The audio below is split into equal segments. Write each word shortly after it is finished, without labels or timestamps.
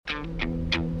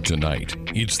Tonight,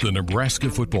 it's the Nebraska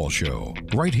Football Show,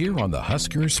 right here on the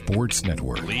Husker Sports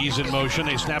Network. Lee's in motion.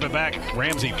 They snap it back.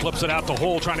 Ramsey flips it out the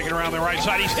hole, trying to get around the right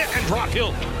side. He's hit and dropped.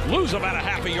 He'll lose about a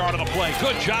half a yard of the play.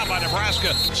 Good job by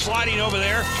Nebraska sliding over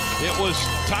there. It was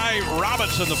Ty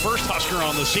Robinson, the first Husker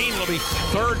on the scene. It'll be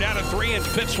 3rd down and 3, and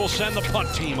Pitts will send the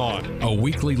punt team on. A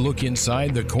weekly look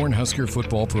inside the Cornhusker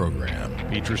football program.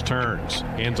 Peters turns,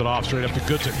 hands it off straight up to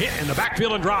Goodson. Hit in the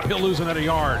backfield and drop. He'll lose another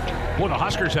yard. Boy, the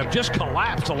Huskers have just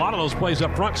collapsed a lot of those plays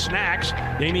up front. Snacks,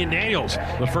 Damian Daniels,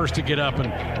 the first to get up and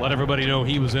let everybody know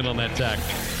he was in on that tackle.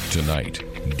 Tonight,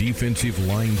 defensive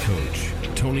line coach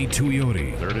Tony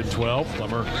Tuioti. 3rd and 12.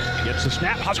 Plummer gets the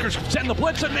snap. Huskers send the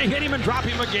blitz, and they hit him and drop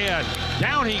him again.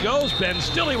 Down he goes. Ben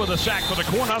Stille with a sack for the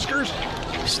Cornhuskers.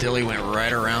 Stille went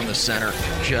right around the center,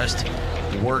 just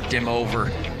worked him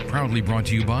over. Proudly brought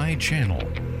to you by Channel.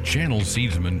 Channel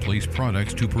Seedsman place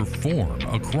products to perform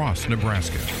across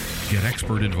Nebraska. Get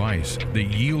expert advice that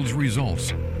yields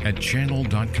results at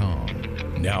channel.com.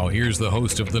 Now here's the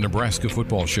host of the Nebraska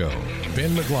Football Show,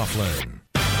 Ben McLaughlin.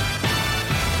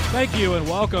 Thank you and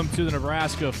welcome to the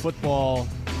Nebraska Football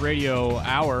Radio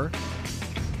Hour.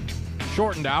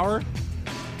 Shortened hour,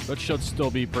 but should still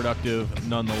be productive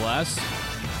nonetheless.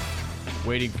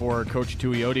 Waiting for Coach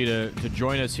Tuioti to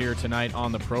join us here tonight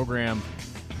on the program.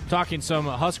 Talking some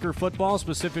Husker football,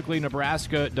 specifically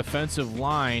Nebraska defensive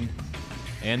line,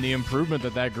 and the improvement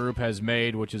that group has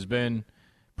made, which has been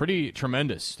pretty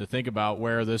tremendous to think about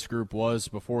where this group was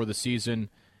before the season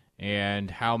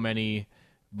and how many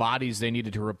bodies they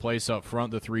needed to replace up front.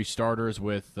 The 3 starters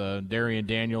with Darian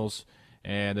Daniels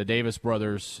and the Davis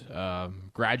brothers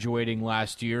graduating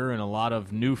last year, and a lot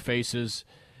of new faces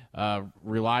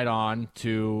relied on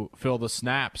to fill the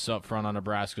snaps up front on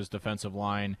Nebraska's defensive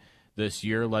line this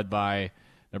year, led by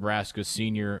Nebraska's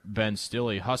senior Ben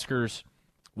Stille. Huskers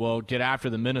will get after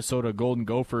the Minnesota Golden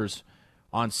Gophers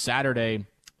on Saturday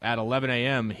at 11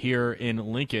 a.m. here in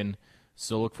Lincoln.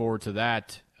 So look forward to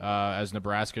that as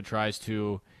Nebraska tries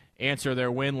to answer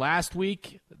their win last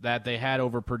week that they had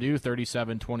over Purdue,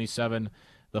 37-27,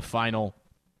 the final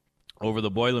over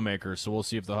the Boilermakers. So we'll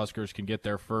see if the Huskers can get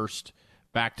their first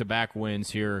back-to-back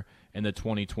wins here in the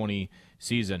 2020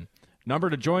 season.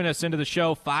 Number to join us into the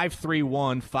show,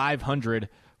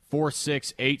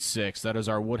 531-500-4686. That is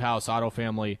our Woodhouse Auto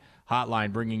Family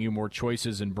hotline, bringing you more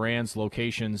choices in brands,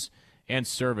 locations, and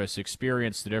service.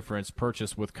 Experience the difference.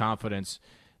 Purchase with confidence.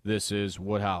 This is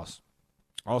Woodhouse.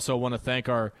 Also want to thank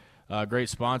our great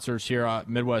sponsors here at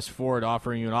Midwest Ford,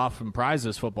 offering you an awesome prize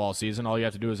this football season. All you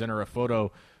have to do is enter a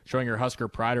photo showing your Husker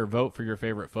pride or vote for your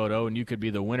favorite photo, and you could be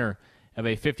the winner of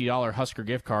a $50 Husker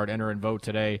gift card. Enter and vote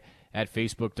today at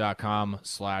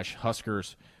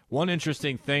facebook.com/Huskers. One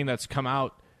interesting thing that's come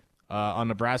out on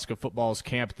Nebraska football's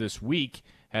camp this week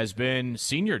has been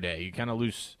Senior Day. You kind of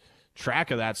lose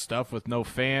track of that stuff with no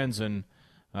fans and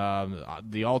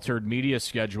the altered media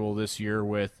schedule this year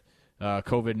with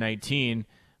COVID-19.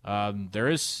 There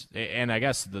is, and I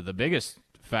guess the biggest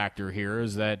factor here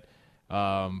is that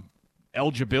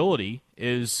eligibility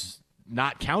is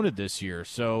not counted this year.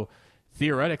 So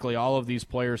theoretically, all of these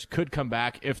players could come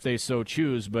back if they so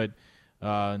choose, but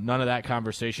none of that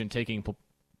conversation taking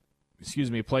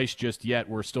place just yet.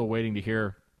 We're still waiting to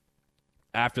hear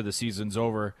after the season's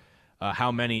over how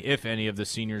many, if any, of the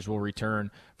seniors will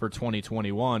return for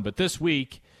 2021. But this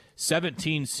week,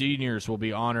 17 seniors will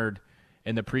be honored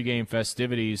in the pregame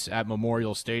festivities at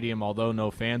Memorial Stadium. Although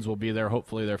no fans will be there,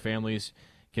 hopefully their families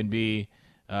can be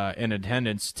in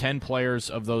attendance. 10 players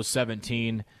of those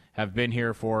 17 have been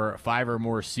here for 5 or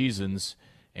more seasons,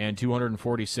 and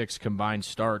 246 combined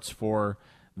starts for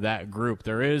that group.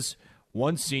 There is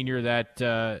one senior that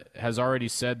has already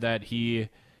said that he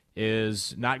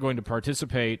is not going to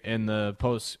participate in the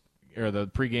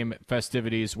pregame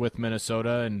festivities with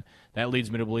Minnesota, and that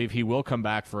leads me to believe he will come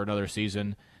back for another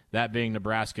season, that being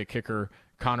Nebraska kicker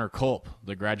Connor Culp,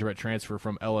 the graduate transfer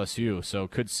from LSU. So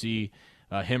could see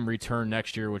him return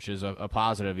next year, which is a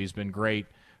positive. He's been great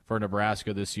for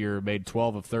Nebraska this year, made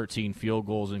 12 of 13 field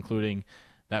goals, including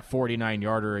that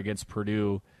 49-yarder against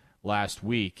Purdue last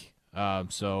week.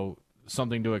 So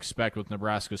something to expect with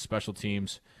Nebraska's special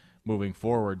teams moving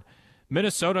forward.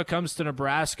 Minnesota comes to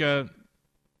Nebraska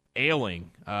ailing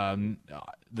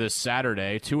this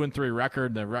Saturday, 2-3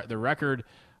 record. The record,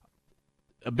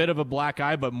 a bit of a black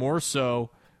eye, but more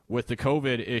so with the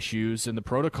COVID issues and the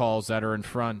protocols that are in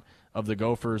front of the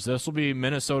Gophers. This will be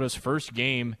Minnesota's first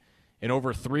game in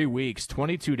over 3 weeks,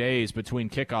 22 days between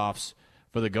kickoffs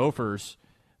for the Gophers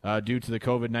due to the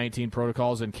COVID-19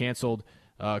 protocols, and canceled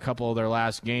a couple of their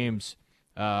last games,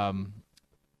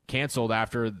 canceled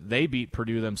after they beat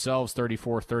Purdue themselves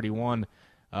 34-31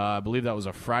 I believe that was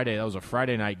a Friday. That was a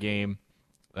Friday night game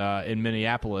in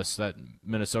Minneapolis that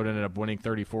Minnesota ended up winning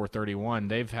 34-31.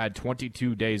 They've had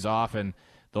 22 days off, and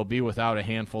they'll be without a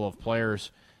handful of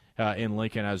players in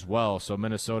Lincoln as well. So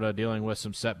Minnesota dealing with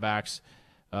some setbacks,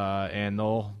 and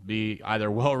they'll be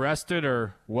either well-rested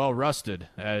or well-rusted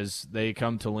as they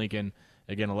come to Lincoln.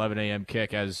 Again, 11 a.m.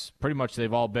 kick, as pretty much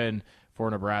they've all been for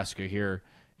Nebraska here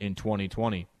in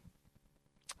 2020.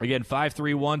 Again,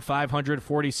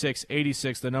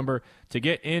 531-500-4686, the number to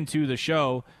get into the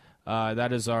show.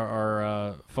 That is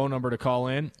our phone number to call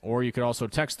in, or you could also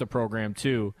text the program,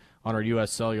 too, on our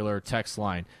U.S. Cellular text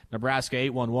line. Nebraska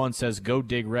 811 says, go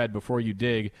dig red before you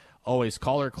dig. Always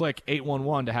call or click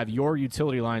 811 to have your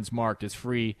utility lines marked. It's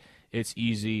free, it's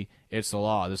easy, it's the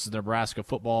law. This is Nebraska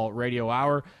Football Radio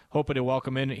Hour. Hoping to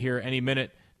welcome in here any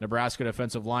minute Nebraska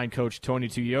defensive line coach Tony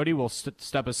Tuioti. We'll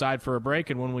step aside for a break,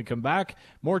 and when we come back,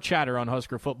 more chatter on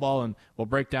Husker football, and we'll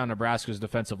break down Nebraska's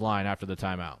defensive line after the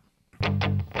timeout.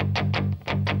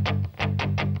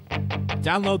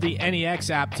 Download the NEX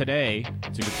app today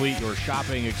to complete your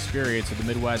shopping experience at the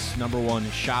Midwest's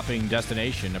 #1 shopping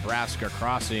destination, Nebraska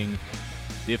Crossing,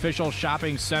 the official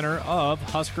shopping center of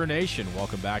Husker Nation.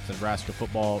 Welcome back to Nebraska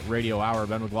Football Radio Hour.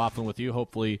 Ben McLaughlin with you,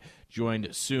 hopefully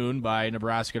joined soon by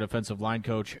Nebraska defensive line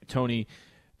coach Tony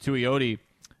Tuioti.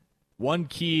 One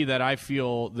key that I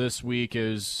feel this week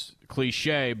is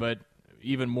cliche, but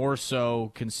even more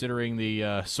so considering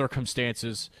the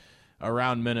circumstances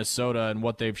around Minnesota and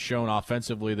what they've shown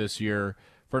offensively this year.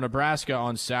 For Nebraska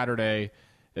on Saturday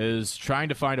is trying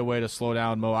to find a way to slow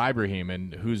down Mo Ibrahim,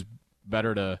 and who's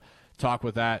better to talk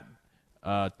with that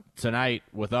tonight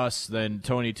with us than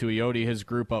Tony Tuioti. His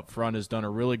group up front has done a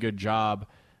really good job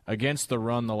against the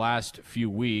run the last few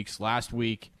weeks. Last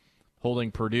week,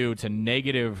 holding Purdue to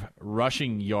negative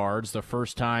rushing yards, the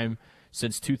first time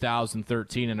since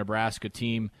 2013 a Nebraska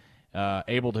team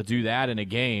able to do that in a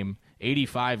game.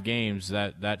 85 games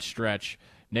that stretch.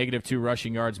 -2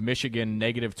 rushing yards. Michigan,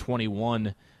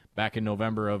 -21 back in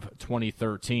November of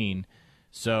 2013.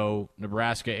 So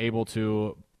Nebraska able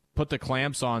to put the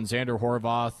clamps on Xander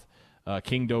Horvath,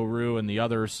 King Doru, and the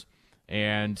others,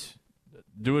 and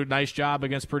do a nice job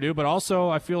against Purdue. But also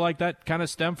I feel like that kind of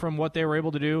stemmed from what they were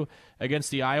able to do against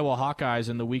the Iowa Hawkeyes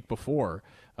in the week before.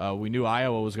 We knew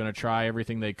Iowa was going to try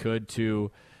everything they could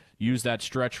to use that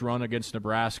stretch run against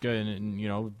Nebraska and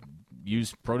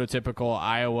use prototypical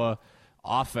Iowa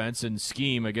offense and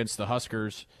scheme against the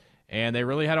Huskers, and they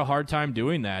really had a hard time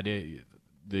doing that.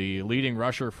 The leading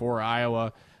rusher for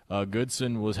Iowa,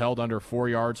 Goodson, was held under 4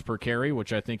 yards per carry,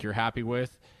 which I think you're happy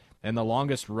with, and the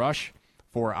longest rush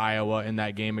for Iowa in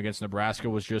that game against Nebraska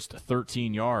was just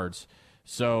 13 yards.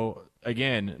 So,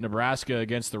 again, Nebraska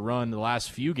against the run the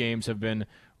last few games have been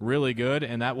really good,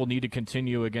 and that will need to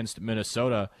continue against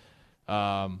Minnesota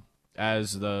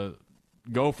as the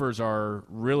Gophers are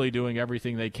really doing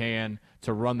everything they can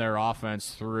to run their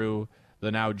offense through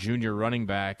the now junior running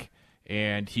back,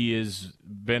 and he has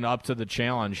been up to the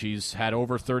challenge. He's had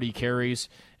over 30 carries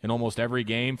in almost every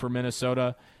game for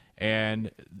Minnesota, and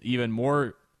even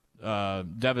more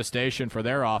devastation for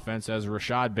their offense as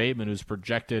Rashad Bateman, who's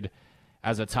projected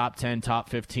as a top 10, top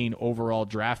 15 overall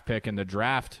draft pick in the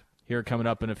draft here coming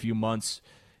up in a few months,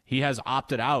 he has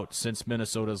opted out since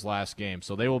Minnesota's last game.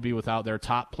 So they will be without their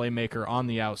top playmaker on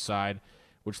the outside,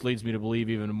 which leads me to believe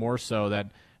even more so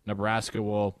that Nebraska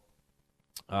will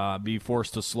be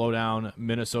forced to slow down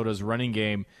Minnesota's running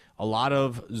game. A lot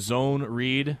of zone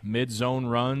read, mid-zone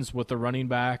runs with the running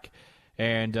back,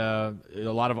 and a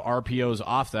lot of RPOs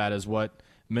off that is what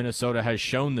Minnesota has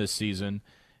shown this season.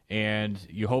 And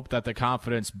you hope that the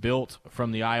confidence built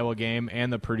from the Iowa game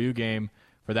and the Purdue game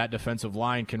for that defensive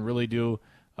line can really do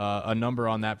a number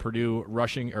on that Purdue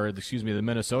rushing, or the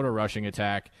Minnesota rushing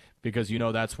attack, because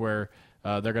that's where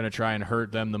they're going to try and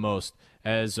hurt them the most.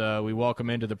 As we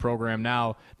welcome into the program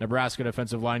now, Nebraska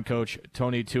defensive line coach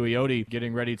Tony Tuioti,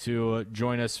 getting ready to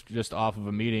join us just off of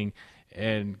a meeting.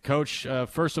 And, Coach,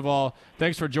 first of all,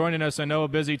 thanks for joining us. I know a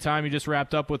busy time. You just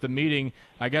wrapped up with the meeting.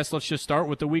 I guess let's just start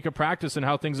with the week of practice and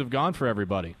how things have gone for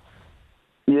everybody.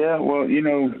 Yeah, well,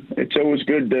 it's always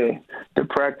good to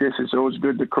practice. It's always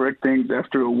good to correct things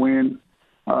after a win.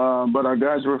 But our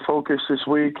guys were focused this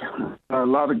week, a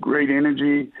lot of great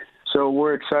energy. So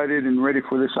we're excited and ready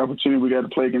for this opportunity we got to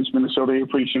play against Minnesota here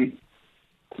pretty soon.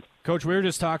 Coach, we were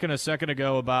just talking a second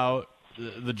ago about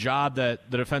the job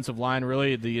that the defensive line,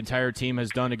 really the entire team, has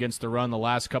done against the run the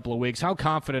last couple of weeks. How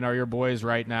confident are your boys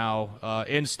right now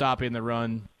in stopping the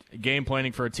run, game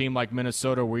planning for a team like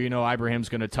Minnesota where Ibrahim's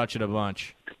going to touch it a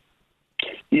bunch?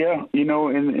 Yeah,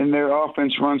 and their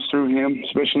offense runs through him,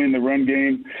 especially in the run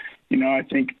game. I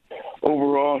think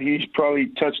overall, he's probably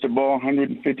touched the ball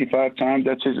 155 times.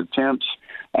 That's his attempts.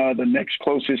 The next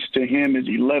closest to him is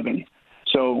 11.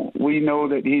 So we know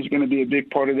that he's going to be a big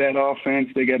part of that offense.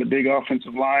 They got a big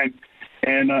offensive line.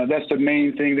 And that's the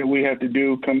main thing that we have to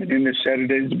do coming in this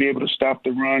Saturday is to be able to stop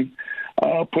the run,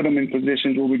 put them in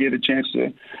positions where we get a chance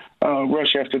to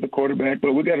rush after the quarterback.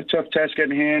 But we got a tough task at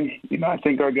hand. I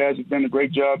think our guys have done a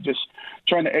great job just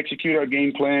trying to execute our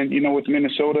game plan. With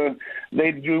Minnesota,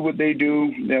 they do what they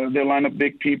do. They'll line up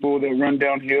big people. They'll run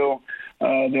downhill.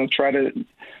 They'll try to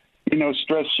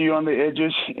stress you on the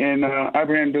edges. And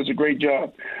Abraham does a great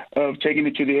job of taking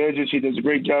it to the edges. He does a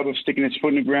great job of sticking his foot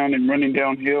in the ground and running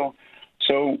downhill.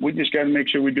 So we just got to make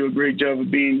sure we do a great job of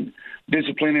being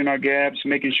disciplined in our gaps,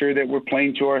 making sure that we're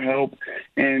playing to our help.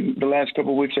 And the last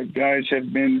couple of weeks, our guys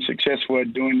have been successful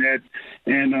at doing that.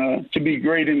 And to be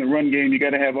great in the run game, you got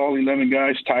to have all 11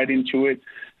 guys tied into it.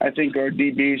 I think our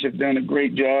DBs have done a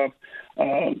great job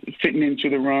fitting into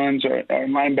the runs. Our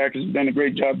linebackers have done a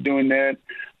great job doing that.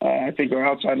 I think our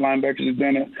outside linebackers have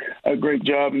done a great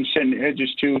job in setting the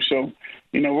edges too. So,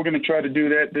 we're going to try to do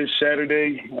that this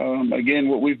Saturday. Again,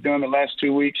 what we've done the last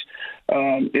 2 weeks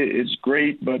is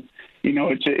great, but,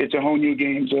 it's a whole new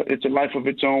game. It's a life of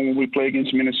its own when we play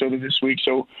against Minnesota this week.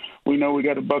 So we know we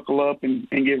got to buckle up and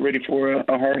get ready for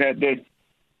a hard hat day.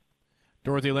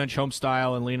 Dorothy Lynch, home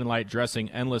style and lean and light dressing,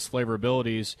 endless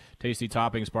flavorabilities, tasty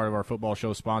toppings, part of our football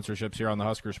show sponsorships here on the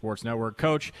Husker Sports Network.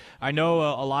 Coach, I know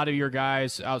a lot of your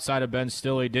guys outside of Ben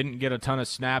Stille didn't get a ton of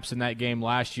snaps in that game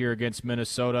last year against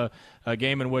Minnesota, a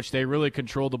game in which they really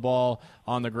controlled the ball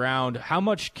on the ground. How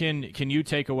much can you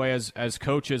take away as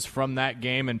coaches from that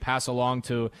game and pass along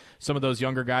to some of those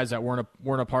younger guys that weren't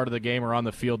a part of the game or on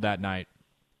the field that night?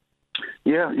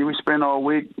 Yeah, we spent all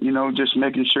week, just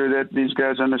making sure that these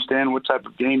guys understand what type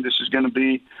of game this is going to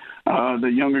be.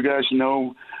 The younger guys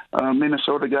know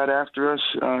Minnesota got after us.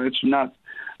 It's not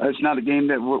a game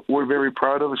that we're very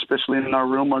proud of, especially in our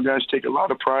room. Our guys take a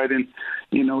lot of pride in,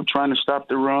 trying to stop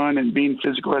the run and being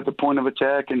physical at the point of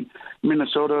attack. And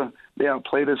Minnesota, they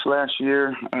outplayed us last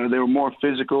year. They were more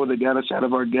physical. They got us out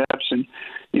of our gaps. And,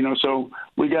 so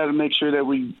we got to make sure that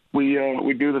we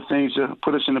do the things to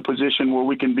put us in a position where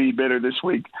we can be better this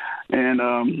week. And,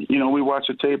 we watch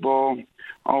the tape all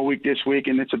week this week,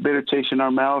 and it's a bitter taste in our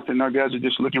mouth, and our guys are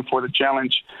just looking for the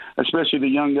challenge, especially the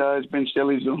young guys. Ben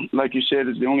Stille's, like you said,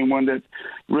 is the only one that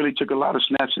really took a lot of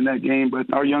snaps in that game.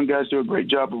 But our young guys do a great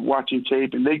job of watching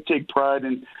tape, and they take pride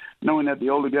in knowing that the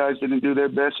older guys didn't do their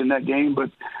best in that game, but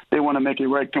they want to make it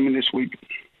right coming this week.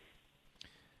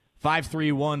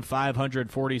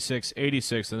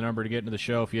 531-500-4686, the number to get into the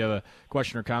show if you have a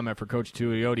question or comment for Coach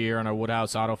Tuioti here on our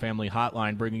Woodhouse Auto Family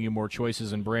Hotline, bringing you more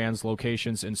choices in brands,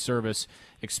 locations, and service.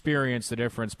 Experience the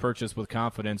difference. Purchase with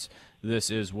confidence.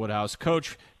 This is Woodhouse.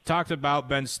 Coach, talked about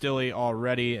Ben Stille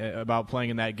already about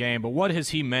playing in that game, but what has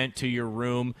he meant to your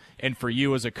room and for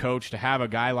you as a coach to have a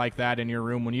guy like that in your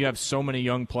room when you have so many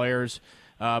young players,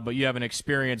 but you have an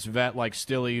experienced vet like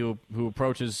Stille who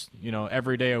approaches,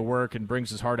 every day at work and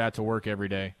brings his heart out to work every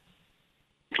day?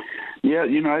 Yeah,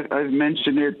 I've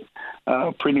mentioned it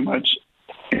pretty much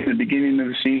in the beginning of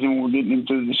the season. We're getting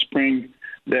into the spring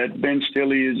that Ben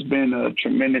Stille has been a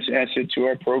tremendous asset to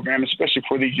our program, especially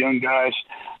for these young guys,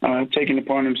 taking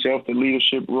upon himself the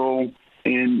leadership role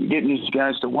and getting these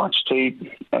guys to watch tape.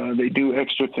 They do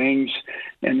extra things,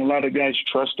 and a lot of guys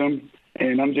trust him.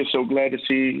 And I'm just so glad to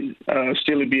see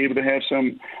Stille be able to have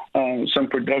some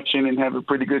production and have a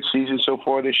pretty good season so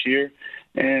far this year.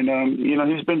 And,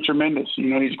 he's been tremendous.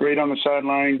 He's great on the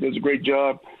sideline, does a great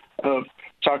job of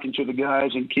talking to the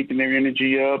guys and keeping their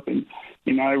energy up. And,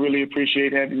 I really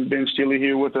appreciate having Ben Stille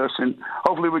here with us, and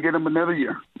hopefully we get him another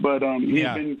year. But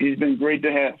he's been great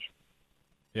to have.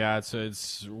 Yeah,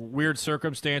 it's weird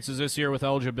circumstances this year with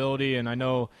eligibility, and I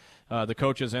know the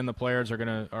coaches and the players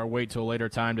are wait till a later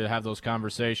time to have those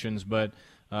conversations. But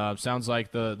sounds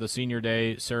like the senior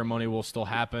day ceremony will still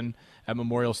happen at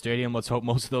Memorial Stadium. Let's hope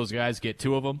most of those guys get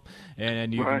two of them,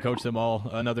 and you can coach them all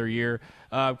another year.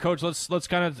 Coach, let's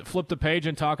kind of flip the page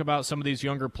and talk about some of these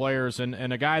younger players,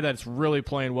 and a guy that's really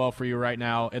playing well for you right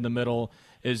now in the middle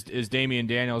is Damian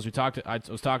Daniels. I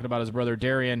was talking about his brother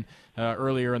Darian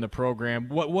earlier in the program.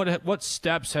 What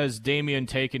steps has Damian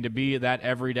taken to be that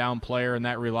every down player and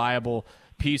that reliable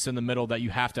piece in the middle that you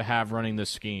have to have running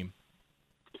this scheme?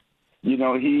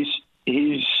 He's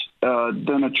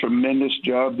done a tremendous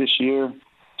job this year,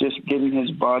 just getting his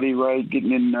body right,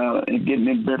 getting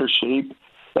in better shape.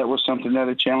 That was something that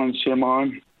I challenged him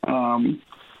on,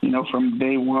 from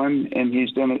day one, and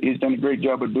he's done a great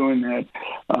job of doing that.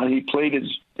 He played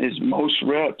his most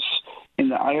reps in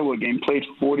the Iowa game, played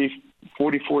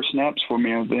 44 snaps for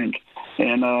me, I think.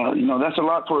 And, that's a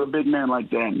lot for a big man like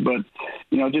that. But,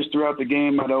 just throughout the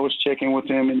game, I'd always check in with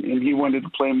him, and he wanted to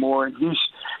play more. And he's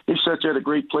such at a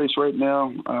great place right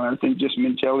now. I think just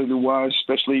mentality-wise,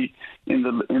 especially in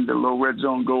the low red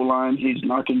zone goal line, he's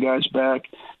knocking guys back,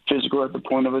 physical at the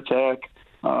point of attack.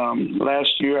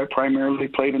 Last year, I primarily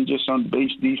played him just on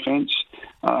base defense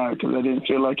because I didn't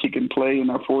feel like he can play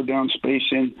in our four-down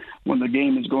spacing when the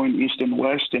game is going east and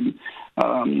west. And,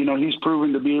 he's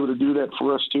proven to be able to do that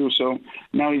for us too. So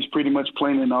now he's pretty much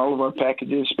playing in all of our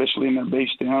packages, especially in our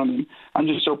base down. And I'm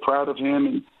just so proud of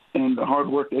him and the hard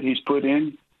work that he's put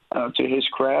in to his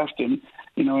craft. And,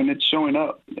 and it's showing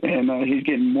up. And he's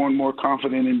getting more and more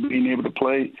confident in being able to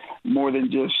play more than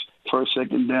just first,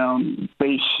 second down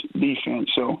base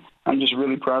defense. So I'm just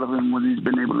really proud of him, what he's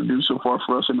been able to do so far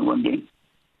for us in the run game.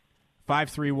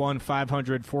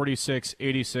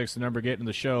 531-500-4686, the number getting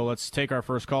the show. Let's take our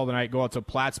first call tonight, go out to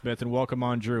Plattsmouth, and welcome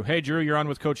on Drew. Hey, Drew, you're on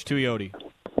with Coach Tuioti.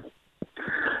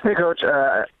 Hey, Coach.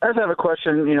 I just have a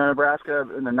question. Nebraska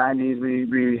in the 90s,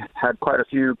 we had quite a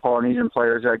few Polynesian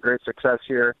players that had great success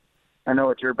here. I know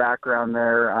with your background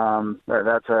there,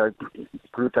 that's a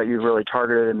group that you've really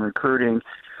targeted in recruiting.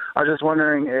 I was just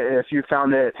wondering if you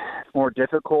found it more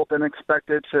difficult than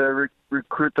expected to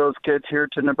recruit those kids here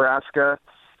to Nebraska.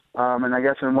 And I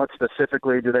guess in what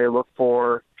specifically do they look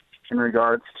for in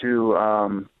regards to,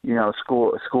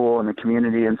 school and the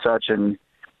community and such, and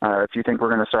if you think we're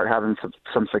going to start having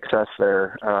some success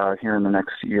there here in the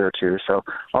next year or two. So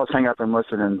I'll just hang up and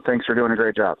listen, and thanks for doing a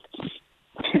great job.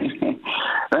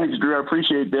 Thanks, Drew. I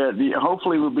appreciate that.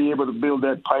 Hopefully we'll be able to build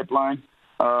that pipeline,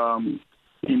 of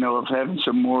having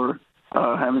some more,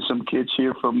 having some kids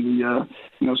here from the,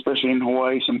 especially in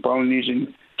Hawaii, some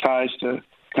Polynesian ties to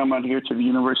come out here to the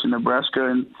University of Nebraska.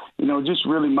 And, just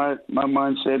really my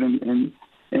mindset in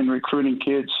recruiting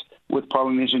kids with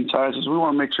Polynesian ties is we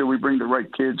want to make sure we bring the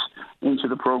right kids into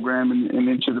the program and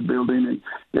into the building. And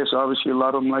yes, obviously a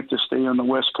lot of them like to stay on the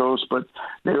West Coast, but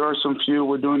there are some few.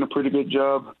 We're doing a pretty good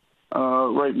job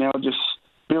right now just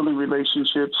building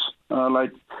relationships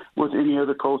like with any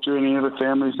other culture, any other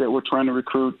families that we're trying to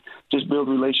recruit, just build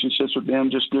relationships with them,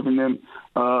 just giving them,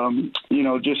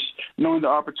 just knowing the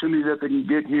opportunity that they can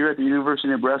get here at the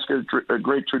University of Nebraska, a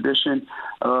great tradition,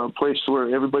 a place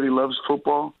where everybody loves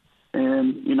football.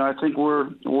 And, I think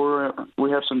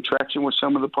we have some traction with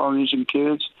some of the Polynesian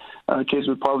kids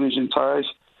with Polynesian ties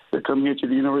that come here to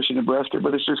the University of Nebraska,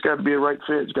 but it's just got to be a right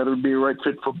fit. It's got to be a right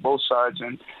fit for both sides.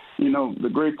 And, the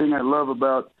great thing I love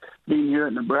about being here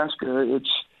at Nebraska, it's,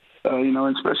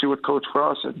 and especially with Coach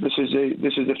Frost, this is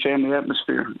a family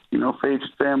atmosphere. Faith,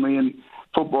 family, and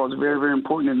football is very, very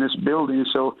important in this building.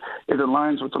 So it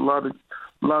aligns with a lot of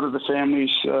the families,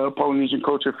 Polynesian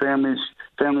culture families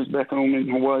back home in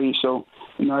Hawaii. So,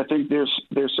 I think there's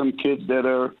some kids that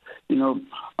are,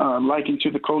 liking to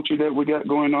the culture that we got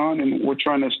going on, and we're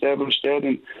trying to establish that.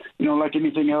 And, like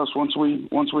anything else, once we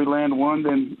land one,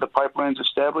 then the pipeline's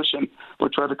established, and we'll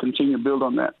try to continue to build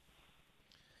on that.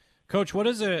 Coach, what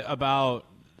is it about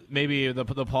maybe the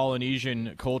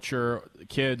Polynesian culture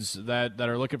kids that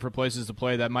are looking for places to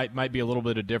play that might be a little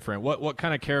bit different? What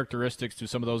kind of characteristics do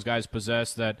some of those guys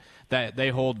possess that they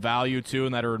hold value to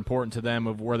and that are important to them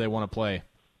of where they want to play?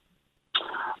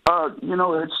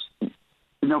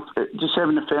 It's just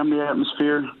having a family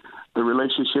atmosphere. The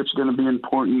relationship's going to be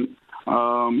important.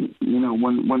 When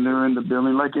they're in the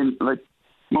building, like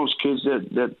most kids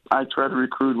that I try to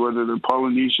recruit, whether they're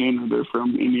Polynesian or they're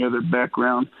from any other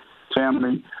background,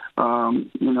 family.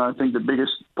 I think the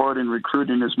biggest part in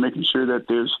recruiting is making sure that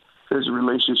there's a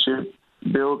relationship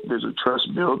built, there's a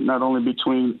trust built, not only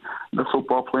between the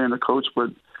football player and the coach, but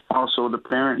also the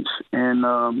parents. And,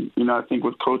 I think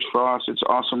with Coach Frost, it's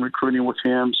awesome recruiting with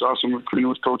him. It's awesome recruiting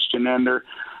with Coach Chenander,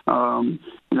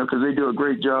 because they do a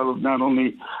great job of not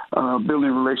only building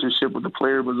a relationship with the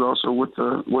player, but also with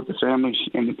the families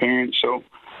and the parents. So,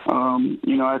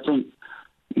 I think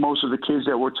most of the kids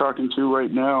that we're talking to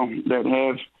right now that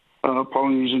have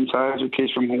Polynesian ties or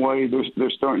kids from Hawaii, they're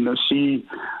starting to see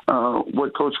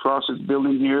what Coach Frost is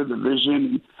building here, the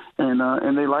vision,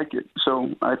 and they like it.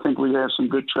 So I think we have some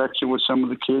good traction with some of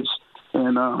the kids,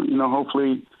 and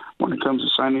hopefully when it comes to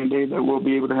signing day, that we'll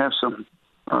be able to have some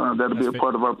that'll be a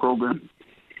part of our program.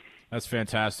 That's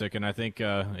fantastic, and I think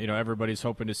everybody's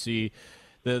hoping to see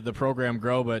the program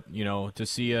grow, but to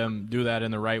see them do that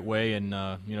in the right way and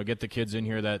get the kids in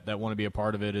here that want to be a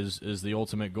part of it is the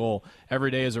ultimate goal. Every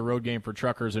day is a road game for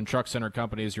truckers, and Truck Center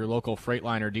Companies, your local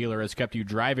Freightliner dealer, has kept you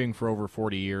driving for over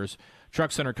 40 years.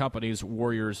 Truck Center Company's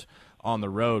Warriors on the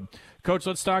road. Coach,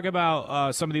 let's talk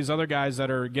about some of these other guys that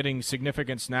are getting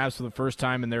significant snaps for the first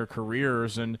time in their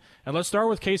careers. And let's start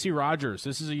with Casey Rogers.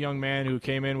 This is a young man who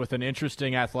came in with an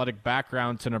interesting athletic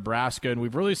background to Nebraska, and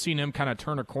we've really seen him kind of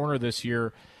turn a corner this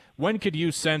year. When could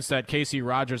you sense that Casey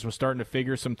Rogers was starting to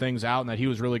figure some things out and that he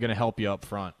was really going to help you up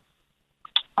front?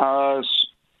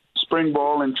 Spring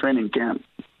ball and training camp.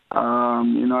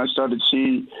 I started to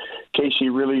see Casey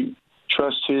really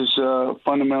trust his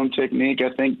fundamental technique.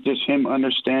 I think just him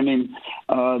understanding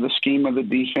the scheme of the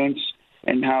defense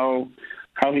and how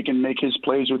he can make his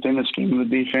plays within the scheme of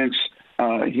the defense.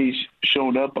 He's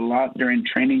showed up a lot during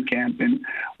training camp, and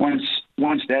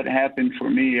once that happened for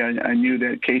me, I knew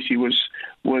that Casey was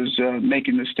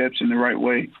making the steps in the right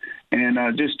way.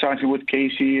 And just talking with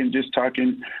Casey and just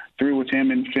talking through with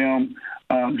him in film,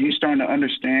 he's starting to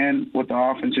understand what the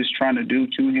offense is trying to do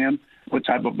to him, what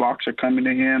type of blocks are coming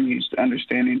to him. He's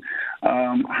understanding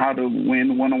how to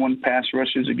win one-on-one pass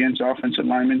rushes against offensive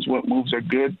linemen, what moves are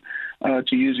good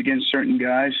to use against certain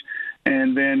guys.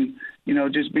 And then,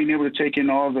 just being able to take in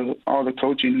all the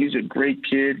coaching. He's a great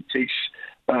kid, takes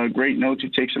great notes. He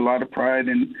takes a lot of pride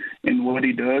in what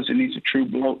he does, and he's a true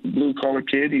blue-collar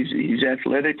kid. He's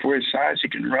athletic for his size. He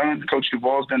can run. Coach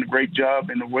Duvall's done a great job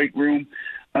in the weight room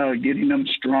getting them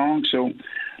strong. So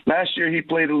last year he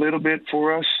played a little bit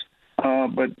for us,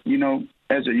 but,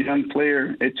 as a young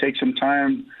player, it takes some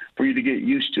time for you to get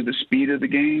used to the speed of the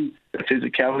game, the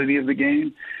physicality of the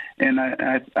game. And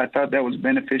I thought that was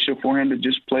beneficial for him to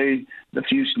just play the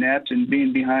few snaps and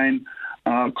being behind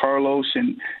Carlos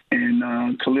and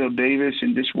Khalil Davis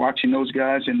and just watching those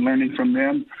guys and learning from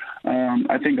them.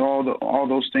 I think all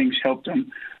those things helped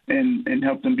him and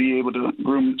helped him be able to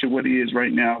groom to what he is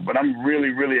right now. But I'm really,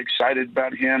 really excited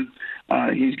about him.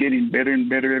 He's getting better and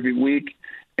better every week.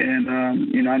 And,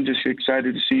 I'm just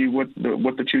excited to see what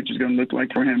the future is going to look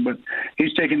like for him. But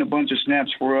he's taking a bunch of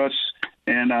snaps for us,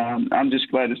 and I'm just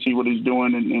glad to see what he's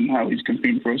doing and how he's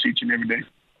competing for us each and every day.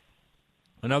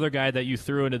 Another guy that you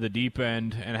threw into the deep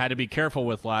end and had to be careful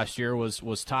with last year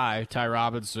was Ty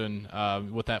Robinson.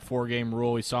 With that 4-game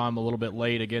rule, we saw him a little bit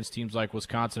late against teams like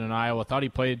Wisconsin and Iowa. Thought he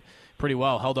played pretty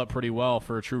well, held up pretty well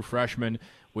for a true freshman.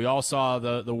 We all saw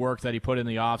the work that he put in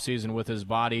the offseason with his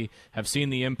body, have seen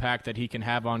the impact that he can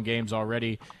have on games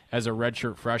already as a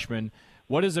redshirt freshman.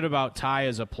 What is it about Ty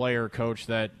as a player, Coach,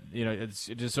 that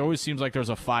it just always seems like there's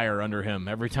a fire under him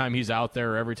every time he's out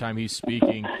there, every time he's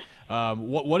speaking?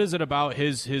 What is it about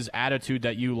his attitude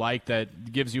that you like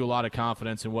that gives you a lot of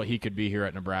confidence in what he could be here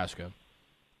at Nebraska?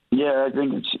 Yeah, I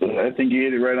think you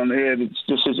hit it right on the head. It's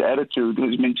just his attitude,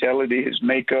 his mentality, his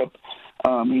makeup.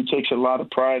 He takes a lot of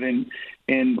pride in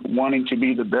wanting to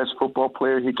be the best football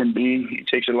player he can be. He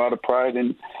takes a lot of pride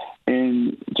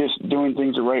in just doing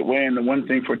things the right way. And the one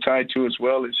thing for Ty, too, as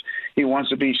well, is he wants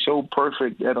to be so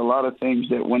perfect at a lot of things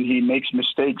that when he makes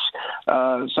mistakes,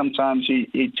 sometimes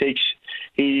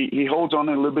he holds on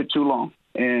a little bit too long.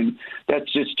 And that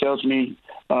just tells me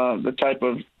the type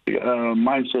of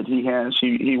mindset he has.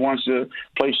 He wants to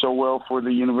play so well for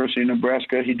the University of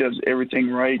Nebraska. He does everything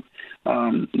right.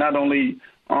 Not only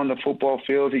on the football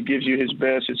field, he gives you his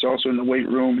best. It's also in the weight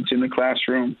room. It's in the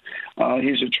classroom.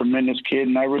 He's a tremendous kid,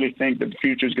 and I really think that the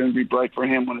future is going to be bright for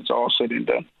him when it's all said and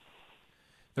done.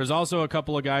 There's also a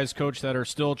couple of guys, Coach, that are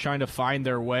still trying to find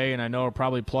their way, and I know are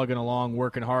probably plugging along,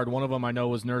 working hard. One of them I know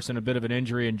was nursing a bit of an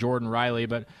injury in Jordan Riley,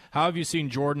 but how have you seen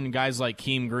Jordan and guys like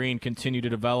Keem Green continue to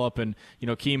develop and,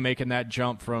 Keem making that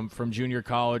jump from junior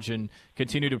college and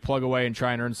continue to plug away and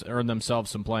try and earn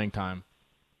themselves some playing time?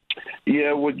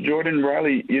 Yeah, with Jordan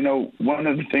Riley, one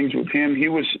of the things with him, he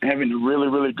was having a really,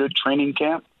 really good training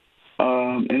camp.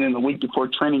 And then the week before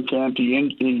training camp, he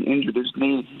injured his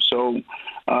knee. So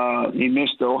he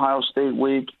missed the Ohio State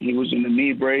week. He was in a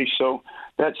knee brace. So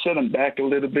that set him back a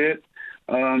little bit.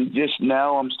 Just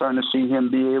now I'm starting to see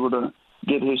him be able to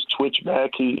get his twitch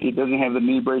back. He doesn't have the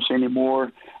knee brace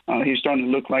anymore. He's starting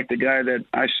to look like the guy that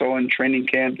I saw in training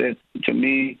camp that, to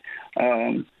me,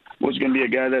 was going to be a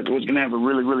guy that was going to have a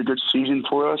really, really good season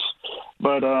for us.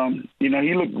 But,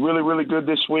 he looked really, really good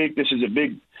this week. This is a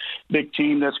big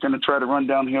team that's going to try to run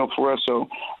downhill for us. So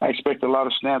I expect a lot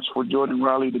of snaps for Jordan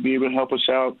Riley to be able to help us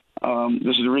out.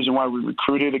 This is the reason why we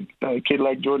recruited a kid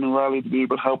like Jordan Riley to be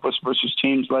able to help us versus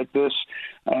teams like this.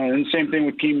 And the same thing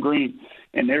with Keem Green.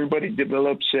 And everybody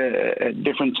develops at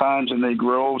different times and they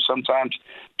grow. Sometimes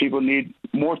people need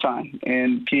more time.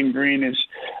 And Keem Green is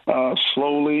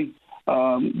slowly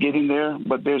getting there,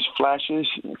 but there's flashes.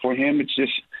 For him, it's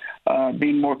just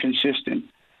being more consistent,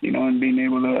 and being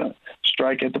able to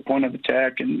strike at the point of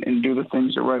attack and do the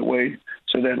things the right way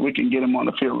so that we can get him on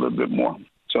the field a little bit more.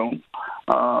 So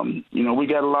We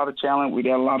got a lot of talent. We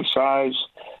got a lot of size.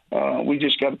 We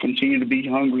just got to continue to be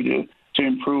hungry to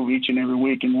improve each and every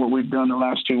week. And what we've done the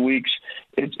last 2 weeks,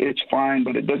 it's fine,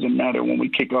 but it doesn't matter when we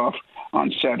kick off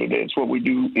on Saturday. It's what we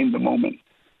do in the moment.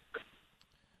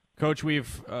 Coach,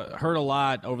 we've heard a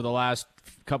lot over the last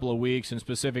couple of weeks, and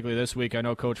specifically this week. I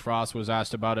know Coach Frost was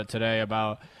asked about it today,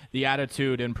 about the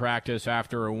attitude in practice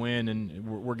after a win, and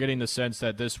we're getting the sense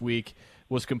that this week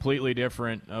was completely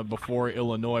different before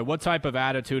Illinois. What type of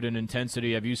attitude and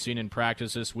intensity have you seen in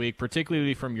practice this week,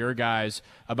 particularly from your guys,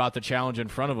 about the challenge in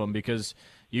front of them? Because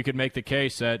you could make the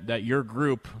case that your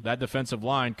group, that defensive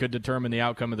line, could determine the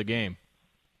outcome of the game.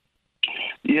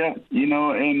 Yeah,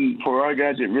 and for our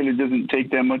guys, it really doesn't take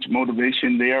that much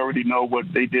motivation. They already know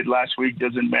what they did last week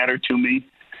doesn't matter to me.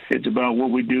 It's about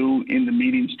what we do in the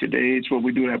meetings today. It's what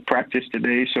we do at practice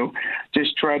today. So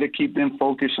just try to keep them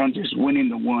focused on just winning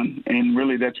the one. And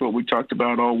really that's what we talked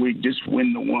about all week, just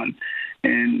win the one.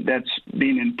 And that's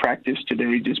being in practice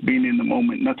today, just being in the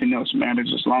moment. Nothing else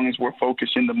matters as long as we're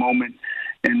focused in the moment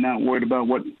and not worried about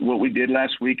what we did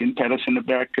last week and pat us in the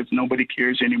back, because nobody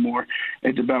cares anymore.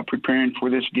 It's about preparing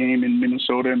for this game in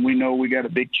Minnesota, and we know we got a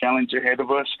big challenge ahead of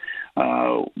us.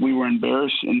 We were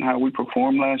embarrassed in how we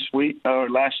performed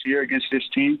last year against this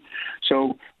team.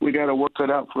 So we got to work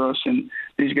it out for us, and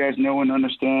these guys know and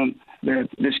understand that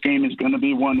this game is going to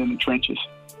be won in the trenches.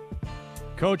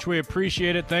 Coach, we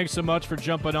appreciate it. Thanks so much for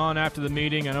jumping on after the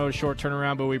meeting. I know it's a short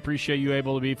turnaround, but we appreciate you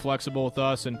able to be flexible with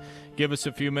us and give us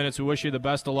a few minutes. We wish you the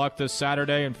best of luck this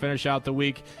Saturday and finish out the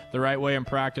week the right way in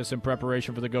practice and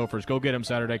preparation for the Gophers. Go get them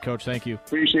Saturday, Coach. Thank you.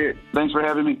 Appreciate it. Thanks for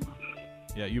having me.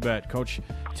 Yeah, you bet. Coach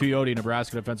Tuioti,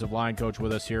 Nebraska defensive line coach,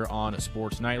 with us here on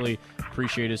Sports Nightly.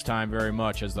 Appreciate his time very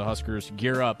much as the Huskers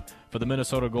gear up for the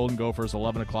Minnesota Golden Gophers,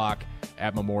 11 o'clock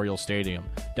at Memorial Stadium.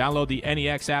 Download the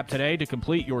NEX app today to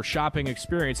complete your shopping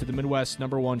experience at the Midwest's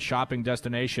 #1 shopping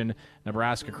destination,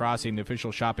 Nebraska Crossing, the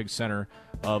official shopping center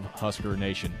of Husker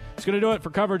Nation. It's going to do it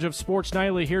for coverage of Sports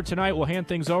Nightly here tonight. We'll hand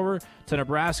things over to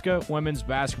Nebraska women's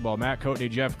basketball. Matt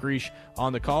Coatney, Jeff Griesch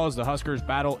on the call as the Huskers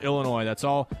battle Illinois. That's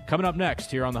all coming up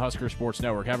next here on the Husker Sports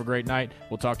Network. Have a great night.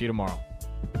 We'll talk to you tomorrow.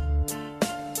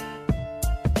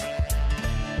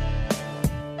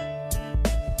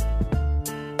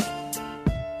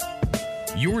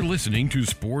 You're listening to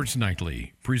Sports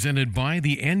Nightly, presented by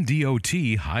the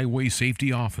NDOT Highway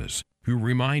Safety Office, who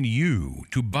remind you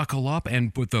to buckle up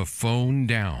and put the phone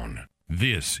down.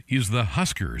 This is the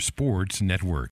Husker Sports Network.